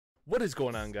What is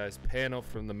going on, guys? Pano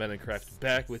from the menincraft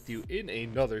back with you in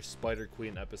another Spider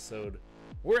Queen episode.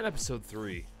 We're in episode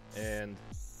 3, and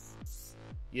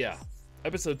yeah,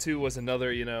 episode 2 was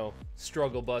another,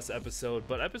 struggle bus episode,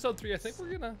 but episode 3, I think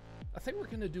we're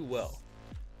gonna do well.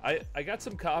 I got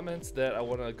some comments that I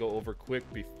want to go over quick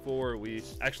before we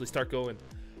actually start going,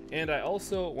 and I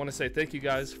also want to say thank you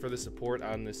guys for the support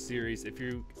on this series. If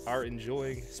you are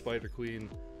enjoying Spider Queen,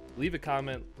 leave a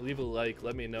comment, leave a like,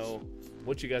 let me know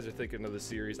what you guys are thinking of the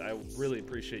series. I really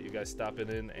appreciate you guys stopping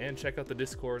in, and check out the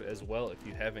Discord as well if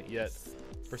you haven't yet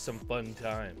for some fun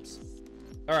times.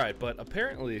 Alright, but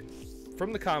apparently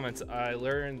from the comments I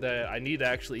learned that I need to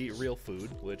actually eat real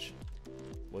food, which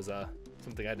was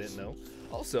something I didn't know.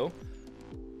 Also,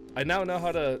 I now know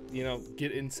how to,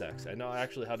 get insects. I know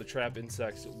actually how to trap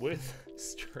insects with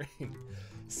string.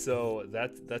 So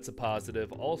that's a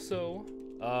positive. Also,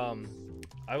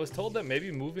 I was told that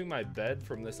maybe moving my bed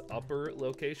from this upper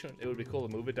location, it would be cool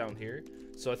to move it down here.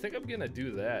 So I think I'm gonna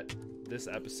do that this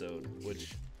episode,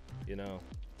 which,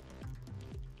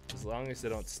 as long as I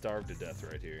don't starve to death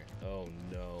right here. Oh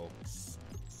no.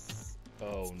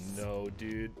 Oh no,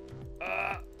 dude.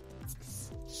 Ah!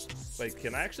 Wait,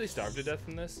 can I actually starve to death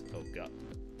in this? Oh god.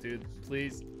 Dude,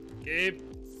 please. Gabe!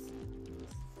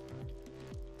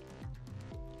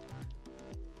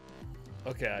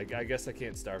 Okay, I guess I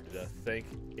can't starve to death. Thank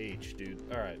H, dude.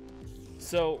 Alright.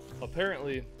 So,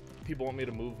 apparently, people want me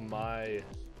to move my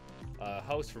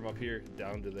house from up here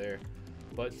down to there.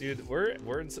 But, dude,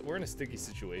 we're in a sticky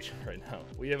situation right now.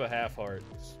 We have a half heart.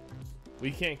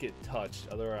 We can't get touched,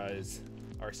 otherwise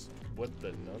our... What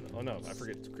the... No, oh no, I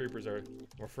forget. Creepers are...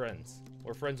 We're friends.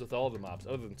 We're friends with all the mobs,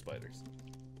 other than spiders.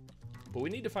 But we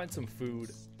need to find some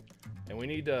food. And we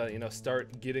need to,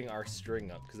 start getting our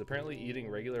string up, because apparently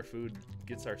eating regular food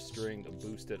gets our string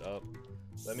boosted up.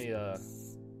 Let me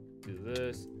do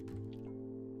this.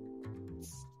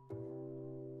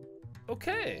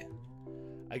 Okay.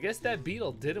 I guess that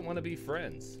beetle didn't want to be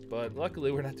friends, but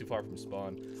luckily we're not too far from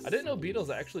spawn. I didn't know beetles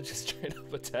actually just straight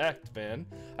up attacked, man.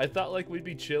 I thought like we'd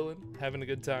be chilling, having a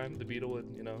good time. The beetle would,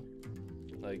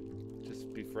 like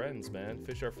just be friends, man.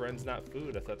 Fish are friends, not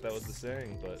food. I thought that was the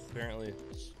saying, but apparently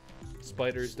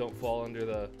spiders don't fall under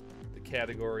the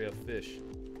category of fish.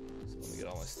 So let me get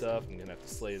all my stuff. I'm gonna have to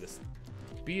slay this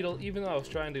beetle, even though I was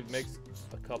trying to make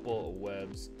a couple of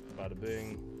webs. Bada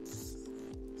bing,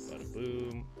 bada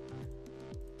boom,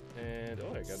 and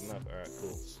oh, I got enough. All right,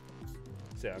 cool.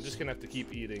 So yeah, I'm just gonna have to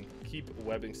keep eating, keep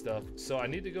webbing stuff. So I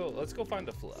need to go. Let's go find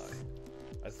a fly.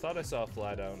 I thought I saw a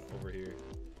fly down over here.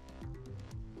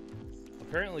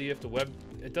 Apparently you have to web.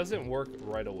 It doesn't work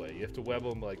right away. You have to web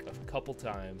them like a couple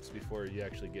times before you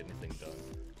actually get anything done.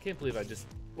 Can't believe I just...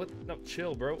 What? No,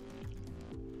 chill, bro.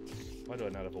 Why do I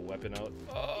not have a weapon out?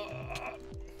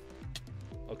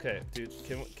 Okay, dude,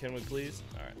 can we please?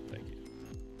 Alright, thank you.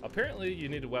 Apparently you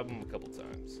need to web them a couple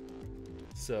times.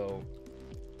 So...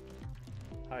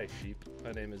 Hi, sheep.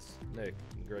 My name is Nick.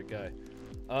 I'm a great guy.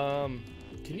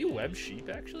 Can you web sheep,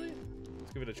 actually?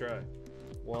 Let's give it a try.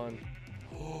 One...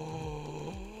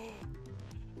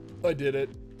 I did it.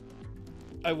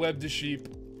 I webbed a sheep.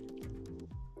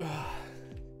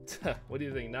 What do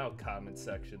you think now, comment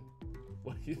section?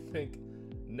 What do you think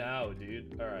now,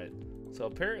 dude? All right. So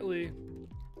apparently,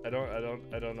 I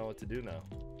don't know what to do now.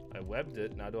 I webbed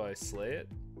it. Now do I slay it?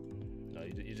 No,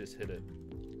 you just hit it,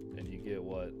 and you get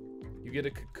what? You get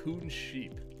a cocoon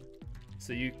sheep.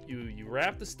 So you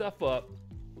wrap the stuff up.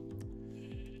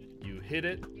 You hit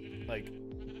it, like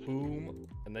boom,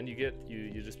 and then you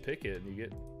just pick it and you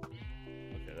get.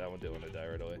 Okay, that one didn't want to die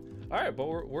right away. Alright, but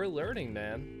we're learning,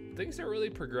 man. Things are really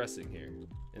progressing here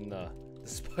in the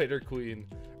Spider Queen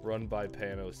run by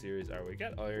Pano series. Alright, we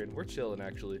got iron. We're chilling,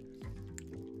 actually.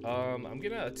 I'm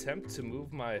gonna attempt to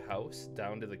move my house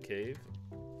down to the cave,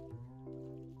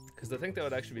 because I think that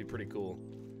would actually be pretty cool.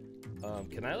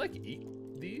 Can I, like, eat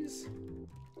these?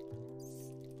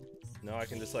 No, I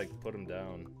can just, like, put them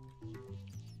down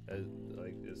as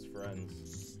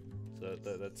friends. So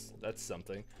that's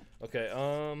something. Okay,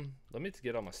 let me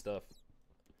get all my stuff.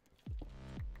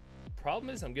 Problem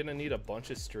is I'm gonna need a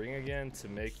bunch of string again to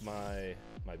make my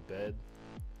bed.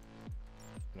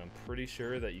 And I'm pretty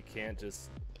sure that you can't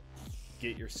just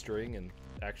get your string and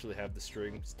actually have the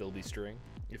string still be string,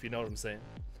 if you know what I'm saying.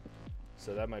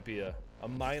 So that might be a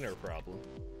minor problem.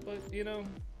 But you know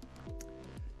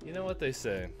what they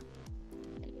say.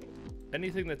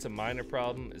 Anything that's a minor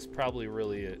problem is probably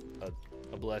really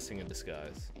a blessing in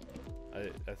disguise.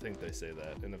 I think they say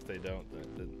that, and if they don't,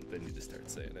 then they need to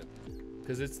start saying it,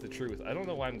 because it's the truth. I don't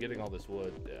know why I'm getting all this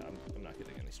wood. Yeah, I'm not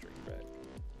getting any string back.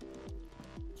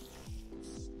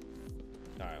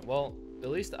 All right, well, at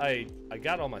least I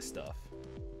got all my stuff.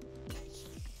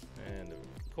 And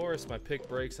of course, my pick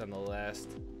breaks on the last.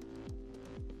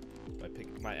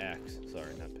 My axe.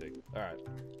 Sorry, not pick. All right,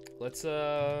 let's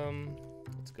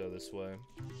go this way.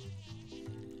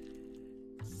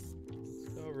 Let's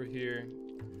go over here,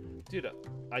 dude.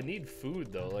 I need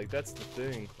food though. Like that's the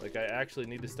thing. Like I actually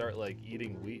need to start like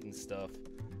eating wheat and stuff.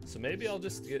 So maybe I'll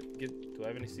just get. Do I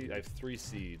have any seeds? I have 3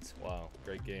 seeds. Wow,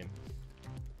 great game.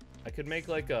 I could make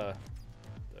like a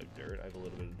dirt. I have a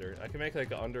little bit of dirt. I can make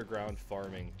like an underground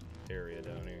farming area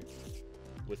down here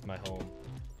with my home.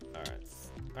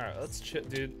 All right, let's chill,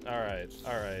 dude. All right,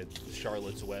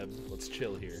 Charlotte's Web. Let's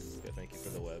chill here. Yeah, thank you for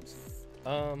the webs.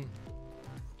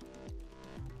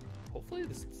 Hopefully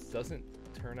this doesn't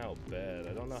turn out bad.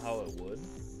 I don't know how it would.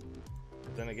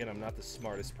 But then again, I'm not the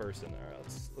smartest person. All right,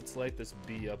 let's light this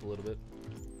bee up a little bit.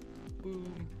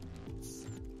 Boom.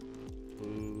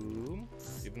 Boom.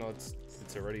 Even though it's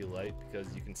already light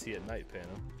because you can see at night,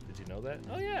 Pano. Did you know that?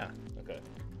 Oh yeah. Okay.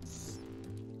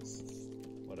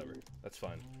 Whatever. That's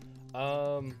fine.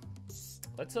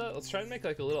 Let's try and make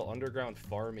like a little underground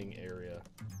farming area.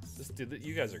 Dude,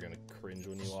 you guys are gonna cringe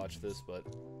when you watch this, but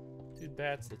dude,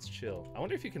 bats, let's chill. I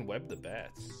wonder if you can web the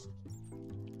bats.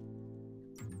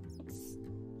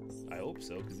 I hope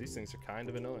so, because these things are kind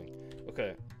of annoying.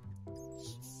 Okay.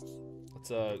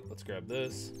 Let's grab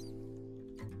this.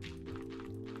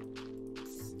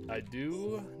 I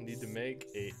do need to make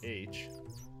a H.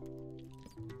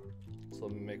 So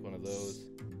let me make one of those.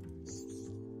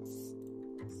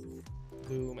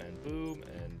 Boom and boom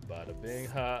and bada bing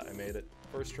ha. I made it.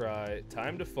 First try.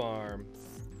 Time to farm.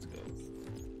 Let's go.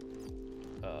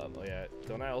 Oh yeah.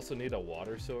 Don't I also need a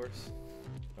water source?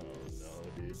 Oh no,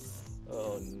 dude.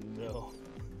 Oh no.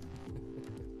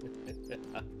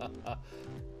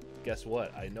 Guess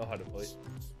what? I know how to play.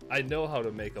 I know how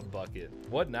to make a bucket.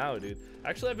 What now, dude?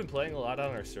 Actually, I've been playing a lot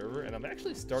on our server, and I'm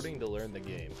actually starting to learn the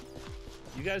game.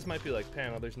 You guys might be like,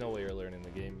 Pano, there's no way you're learning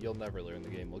the game. You'll never learn the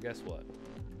game. Well, guess what?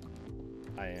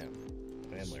 I am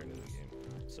learning the game.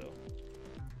 So,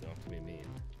 don't have to be mean.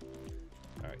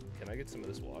 Alright, can I get some of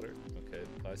this water? Okay,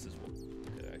 this is water.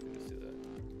 Okay, I can just do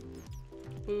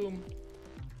that. Boom.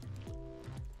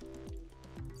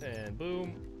 And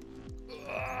boom.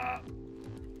 Ah!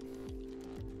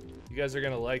 You guys are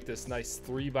gonna like this nice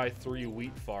 3x3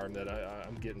 wheat farm that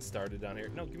I'm getting started down here.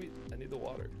 No, I need the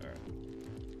water. Alright.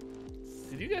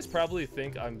 Did you guys probably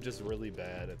think I'm just really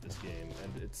bad at this game?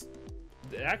 And it's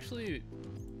actually,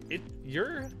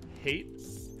 your hate,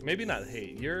 maybe not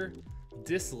hate, your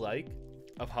dislike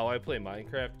of how I play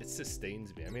Minecraft, it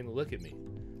sustains me. I mean, look at me.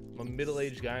 I'm a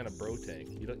middle-aged guy in a bro tank.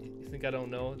 You think I don't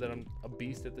know that I'm a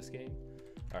beast at this game?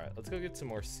 Alright, let's go get some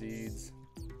more seeds.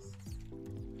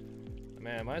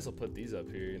 Man, I might as well put these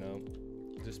up here, you know.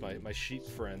 Just my sheep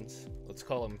friends. Let's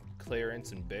call them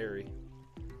Clarence and Barry.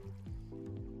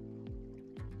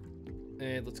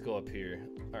 And let's go up here.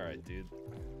 Alright, dude.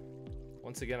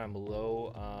 Once again, I'm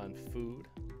low on food.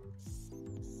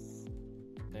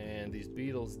 And these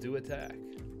beetles do attack.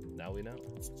 Now we know.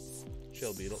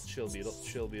 Chill, beetle. Chill, beetle.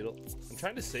 Chill, beetle. I'm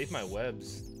trying to save my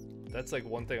webs. That's like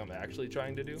one thing I'm actually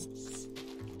trying to do.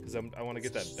 Because I want to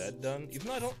get that bed done. Even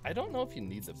though I don't know if you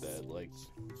need the bed. Like,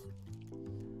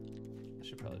 I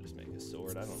should probably just make a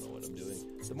sword. I don't know what I'm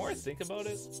doing. The more I think about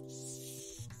it,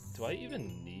 do I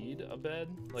even need a bed?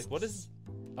 Like, what is,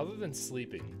 other than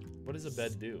sleeping, what does a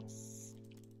bed do?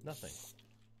 Nothing.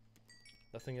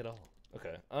 Nothing at all.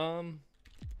 Okay.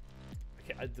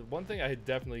 The one thing I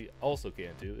definitely also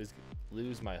can't do is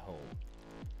lose my home.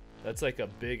 That's like a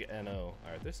big NO.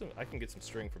 All right, I can get some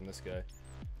string from this guy.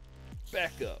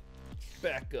 Back up,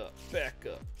 back up, back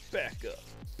up, back up,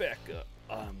 back up.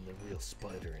 I'm the real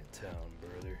spider in town,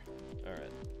 brother. All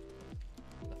right.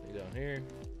 Nothing down here.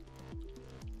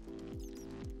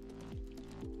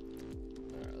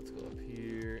 All right, let's go up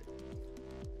here.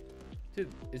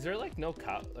 Dude, is there like no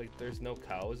cow? Like, there's no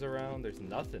cows around? There's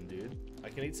nothing, dude. I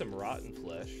can eat some rotten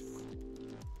flesh.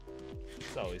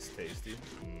 It's always tasty.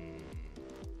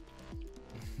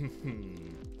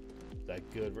 That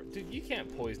good. Dude, you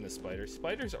can't poison a spider.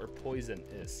 Spiders are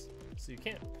poisonous, so you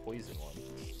can't poison one.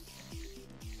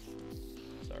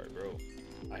 Sorry, bro.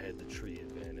 I had the tree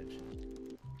advantage.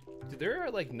 Dude, there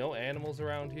are like no animals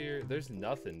around here. There's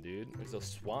nothing, dude. There's a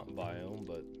swamp biome,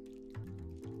 but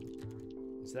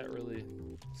is that really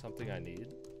something I need?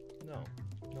 No.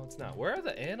 No, it's not. Where are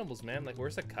the animals, man? Like,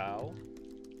 where's a cow?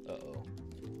 Uh-oh.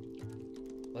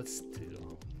 Let's do...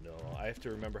 Oh, no. I have to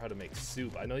remember how to make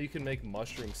soup. I know you can make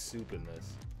mushroom soup in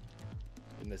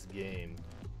this game.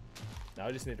 Now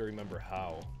I just need to remember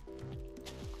how.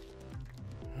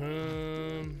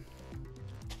 I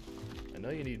know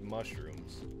you need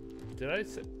mushrooms. Did I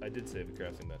say I did save a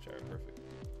crafting bench? Alright, perfect.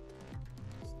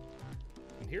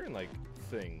 I'm hearing like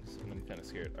things, and I'm kind of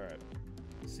scared. Alright.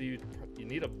 So you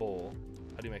need a bowl.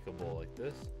 How do you make a bowl? Like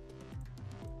this?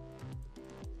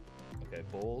 Okay,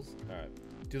 bowls. Alright.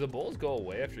 Do the bowls go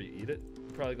away after you eat it?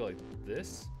 You probably go like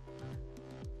this.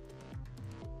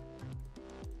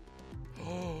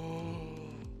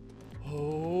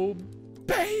 Oh,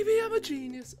 baby, I'm a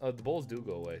genius. The bowls do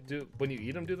go away. When you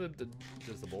eat them,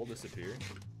 does the bowl disappear?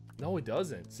 No, it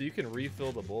doesn't. So you can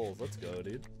refill the bowls. Let's go,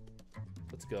 dude.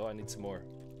 Let's go. I need some more.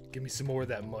 Give me some more of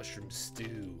that mushroom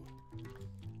stew.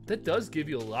 That does give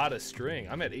you a lot of string.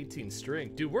 I'm at 18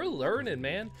 string. Dude, we're learning,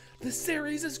 man. This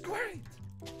series is great.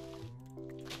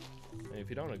 And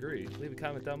if you don't agree, leave a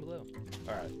comment down below.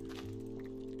 All right.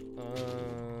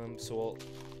 So we'll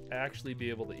actually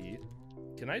be able to eat.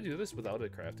 Can I do this without a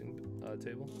crafting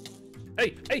table?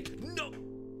 Hey, hey, no!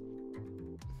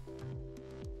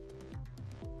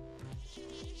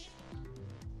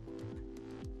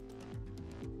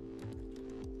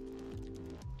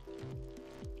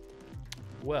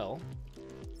 Well,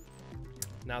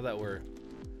 now that we're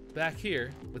back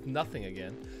here with nothing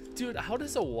again. Dude, how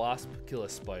does a wasp kill a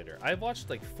spider? I've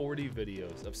watched like 40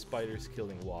 videos of spiders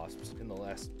killing wasps in the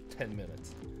last 10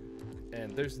 minutes.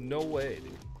 And there's no way,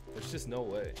 dude. There's just no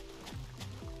way.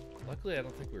 Luckily, I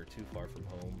don't think we were too far from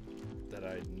home that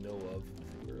I know of. I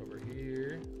think we're over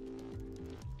here.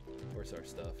 Where's our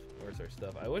stuff? Where's our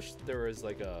stuff? I wish there was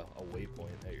like a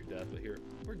waypoint at your death, but here,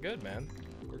 we're good, man.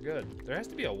 We're good. There has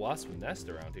to be a wasp nest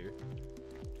around here.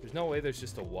 There's no way there's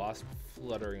just a wasp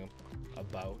fluttering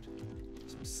about.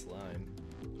 Some slime.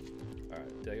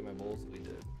 Alright, did I get my bowls? We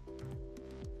did.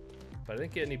 But I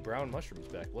didn't get any brown mushrooms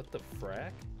back. What the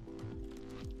frack?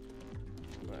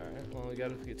 Alright, well, we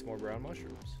gotta get some more brown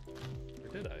mushrooms. Or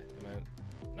did I?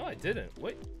 No, I didn't.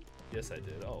 Wait. Yes, I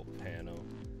did. Oh, Pano.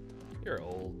 You're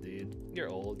old, dude. You're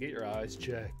old. Get your eyes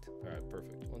checked. Alright,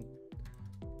 perfect. 1,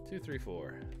 2, 3,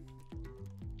 4.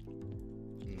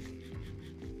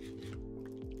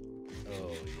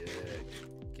 Oh, yeah.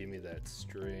 Give me that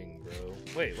string, bro.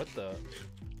 Wait, what the?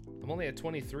 I'm only at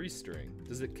 23 string.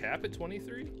 Does it cap at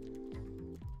 23?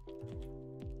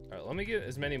 Alright, let me get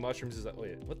as many mushrooms as I...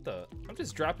 Wait, what the? I'm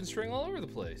just dropping string all over the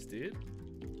place, dude.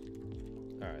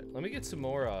 Alright, let me get some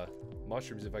more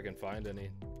mushrooms if I can find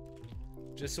any.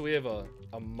 Just so we have a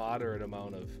moderate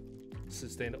amount of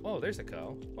sustainable... Oh, there's a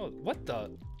cow. Oh, what the?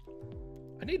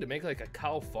 I need to make like a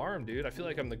cow farm, dude. I feel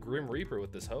like I'm the Grim Reaper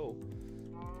with this hoe.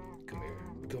 Come here.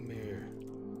 Come here.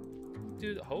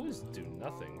 Dude, hoes do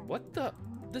nothing. What the?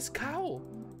 This cow.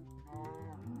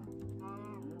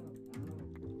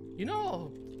 You know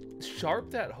how sharp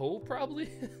that hoe probably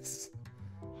is?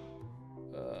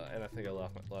 And I think I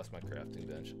lost my crafting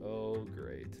bench. Oh,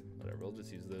 great. Whatever, we'll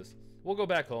just use this. We'll go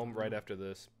back home right after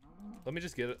this. Let me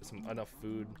just get enough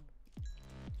food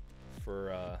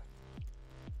for,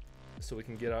 so we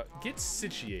can get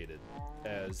situated,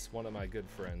 as one of my good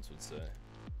friends would say.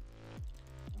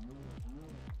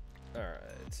 Alright,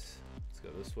 let's go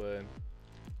this way.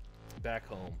 Back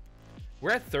home.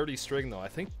 We're at 30 string though. I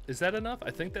think, is that enough?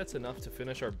 I think that's enough to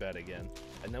finish our bed again.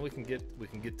 And then we can get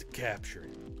to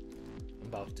capturing. I'm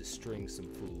about to string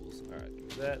some fools. Alright,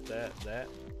 that.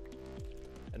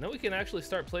 And then we can actually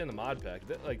start playing the mod pack.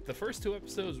 Like the first 2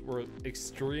 episodes were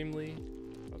extremely...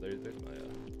 Oh, there's my...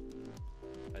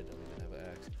 I don't even have an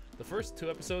axe. The first 2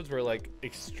 episodes were like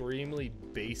extremely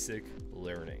basic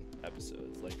learning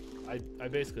episodes. Like I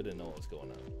basically didn't know what was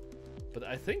going on. But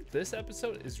I think this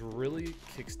episode is really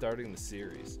kickstarting the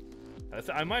series.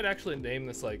 I might actually name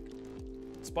this like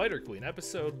Spider Queen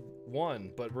episode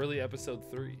 1, but really episode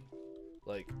 3.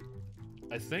 Like,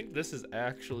 I think this is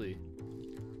actually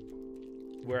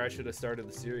where I should have started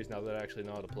the series now that I actually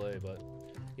know how to play. But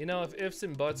you know, if ifs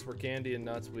and buts were candy and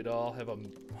nuts, we'd all have a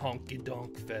honky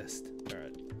donk fest. All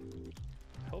right.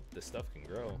 I hope this stuff can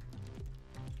grow.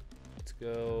 Let's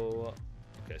go.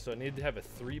 Okay, so I need to have a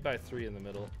 3x3 in the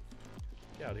middle.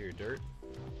 Get out of here, dirt.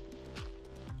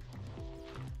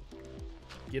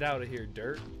 Get out of here,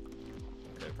 dirt.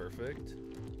 Okay, perfect.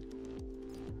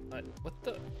 What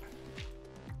the?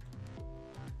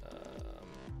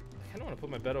 I kind of want to put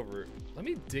my bed over. Let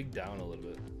me dig down a little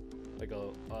bit, like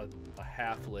a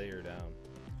half layer down.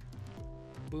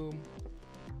 Boom,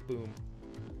 boom,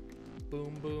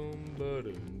 boom, boom,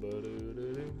 ba-doom,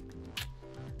 ba-doo-doo-doo.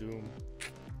 Doom,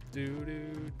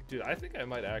 doo-doo. Dude, I think I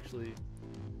might actually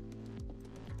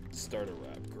start a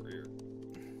rap career,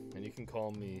 and you can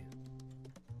call me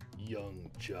Young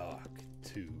Jock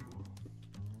 2.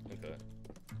 Okay.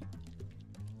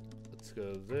 Let's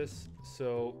go this.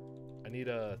 So I need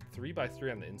a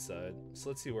 3x3 on the inside. So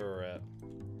let's see where we're at.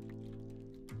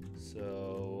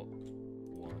 So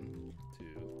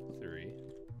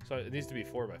So it needs to be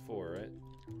 4 by 4, right?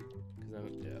 Because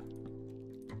then, yeah.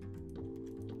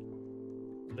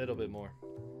 A little bit more.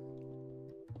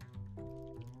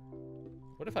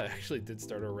 What if I actually did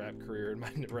start a rap career and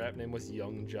my rap name was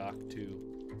Young Jock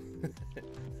 2?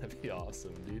 That'd be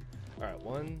awesome, dude. Alright,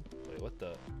 wait, what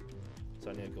the?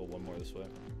 So I need to go one more this way.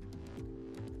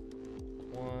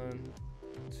 1,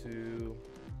 2,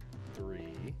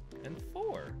 3, and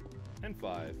 4. And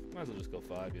 5. Might as well just go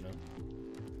 5, you know?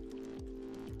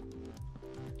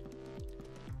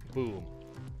 Boom.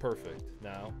 Perfect.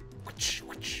 Now.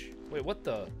 Wait, what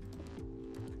the?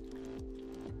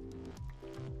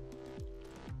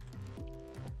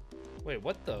 Wait,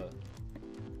 what the?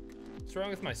 What's wrong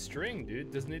with my string,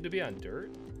 dude? Does it need to be on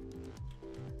dirt?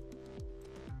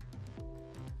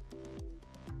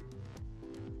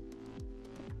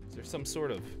 Is there some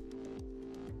sort of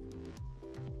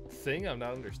thing I'm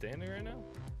not understanding right now?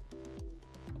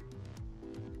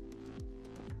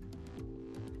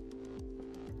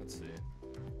 Let's see.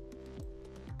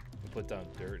 I'll put down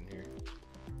dirt in here.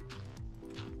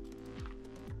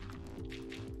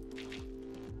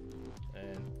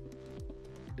 And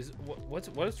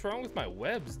what's wrong with my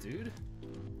webs, dude?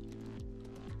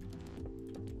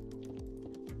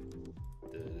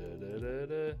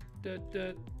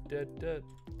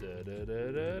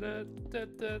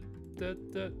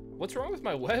 What's wrong with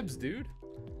my webs, dude?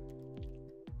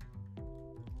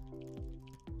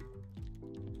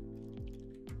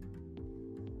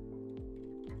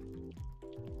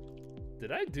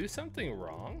 Did I do something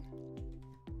wrong?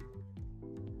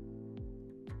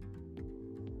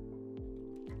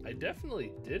 I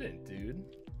definitely didn't, dude.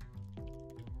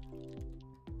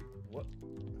 What?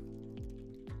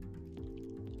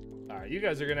 Alright, you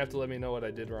guys are gonna have to let me know what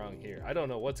I did wrong here. I don't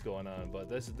know what's going on, but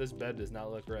this bed does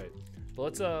not look right.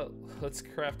 But let's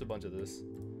craft a bunch of this.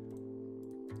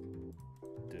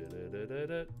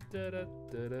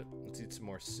 Let's eat some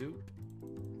more soup.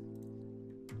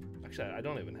 Actually, I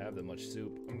don't even have that much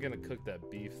soup. I'm gonna cook that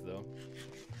beef though.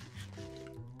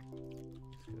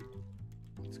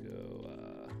 Let's go.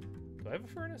 Do I have a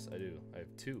furnace? I do. I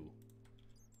have 2.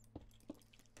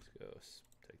 Let's go.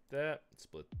 Take that.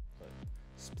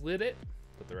 Split it.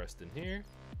 Put the rest in here.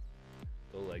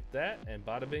 Go like that, and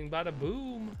bada bing, bada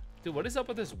boom. Dude, what is up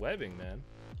with this webbing, man?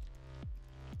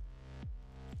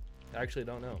 I actually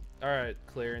don't know. All right,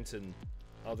 Clarence and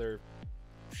other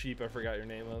sheep I forgot your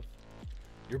name of.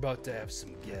 You're about to have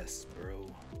some guests, bro.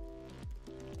 All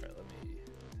right, let me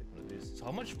take one of these. So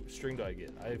how much string do I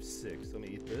get? I have 6. Let me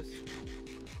eat this.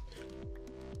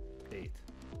 8.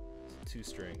 It's 2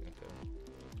 string. Okay.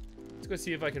 Let's go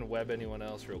see if I can web anyone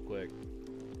else real quick.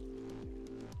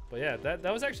 But yeah, that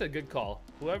was actually a good call.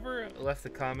 Whoever left the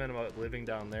comment about living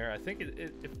down there, I think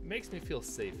it makes me feel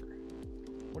safer.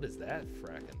 What is that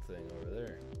fracking thing over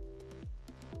there?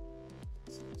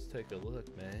 Let's take a look,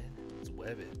 man. It's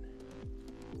webbing.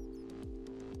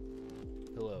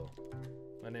 Hello.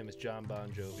 My name is John Bon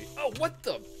Jovi. Oh, what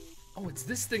the? Oh, it's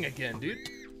this thing again, dude.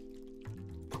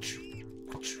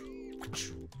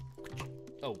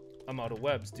 Oh, I'm out of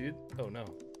webs, dude. Oh, no.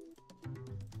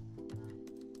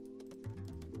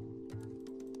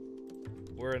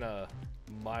 We're in a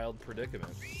mild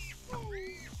predicament.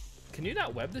 Can you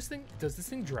not web this thing? Does this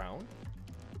thing drown?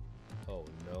 Oh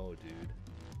no, dude.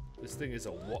 This thing is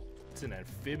it's an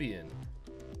amphibian.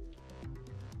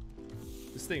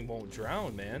 This thing won't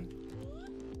drown, man.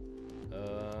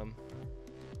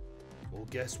 Well,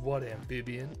 guess what,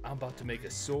 amphibian? I'm about to make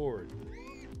a sword.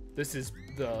 This is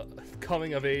the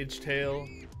coming of age tale.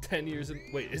 10 years in.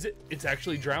 Wait, is it? It's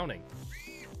actually drowning.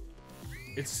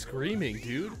 It's screaming,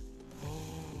 dude.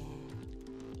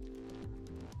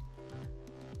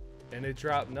 And it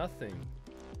dropped nothing.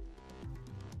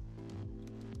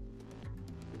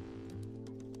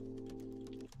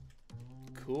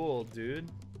 Cool, dude.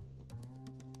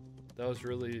 That was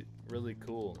really, really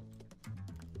cool.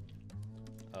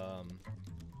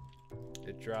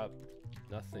 It dropped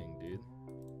nothing, dude.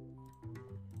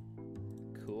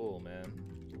 Cool, man.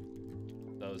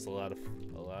 That was a lot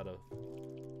of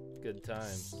good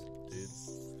times, dude.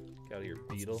 Get out of here,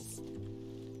 beetle.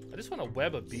 I just want to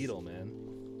web a beetle, man.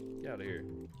 Get out of here.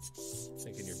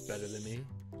 Thinking you're better than me.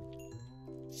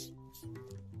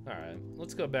 Alright,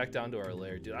 let's go back down to our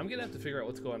lair, dude. I'm gonna have to figure out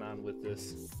what's going on with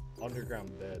this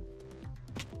underground bed.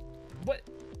 What?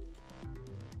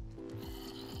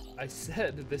 I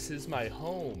said this is my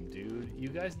home, dude. You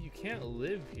guys, you can't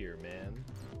live here, man.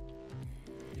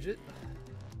 You just...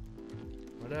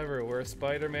 Whatever, we're a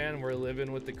Spider-Man, we're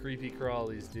living with the creepy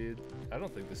crawlies, dude. I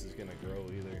don't think this is gonna grow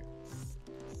either.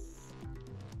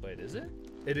 Wait, is it?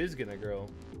 It is gonna grow.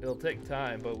 It'll take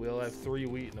time, but we'll have 3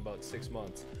 wheat in about 6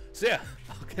 months. So yeah,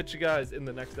 I'll catch you guys in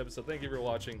the next episode. Thank you for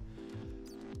watching.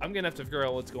 I'm gonna have to figure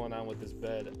out what's going on with this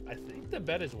bed. I think the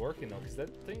bed is working though, because that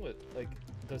thing with, like,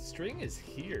 the string is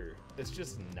here. It's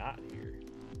just not here.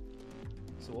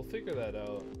 So we'll figure that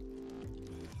out.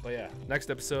 But yeah, next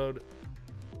episode,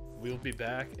 we'll be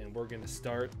back and we're gonna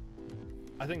start.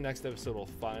 I think next episode will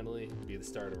finally be the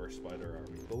start of our spider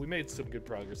army. But we made some good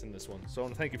progress in this one. So I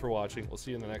want to thank you for watching. We'll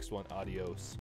see you in the next one. Adios.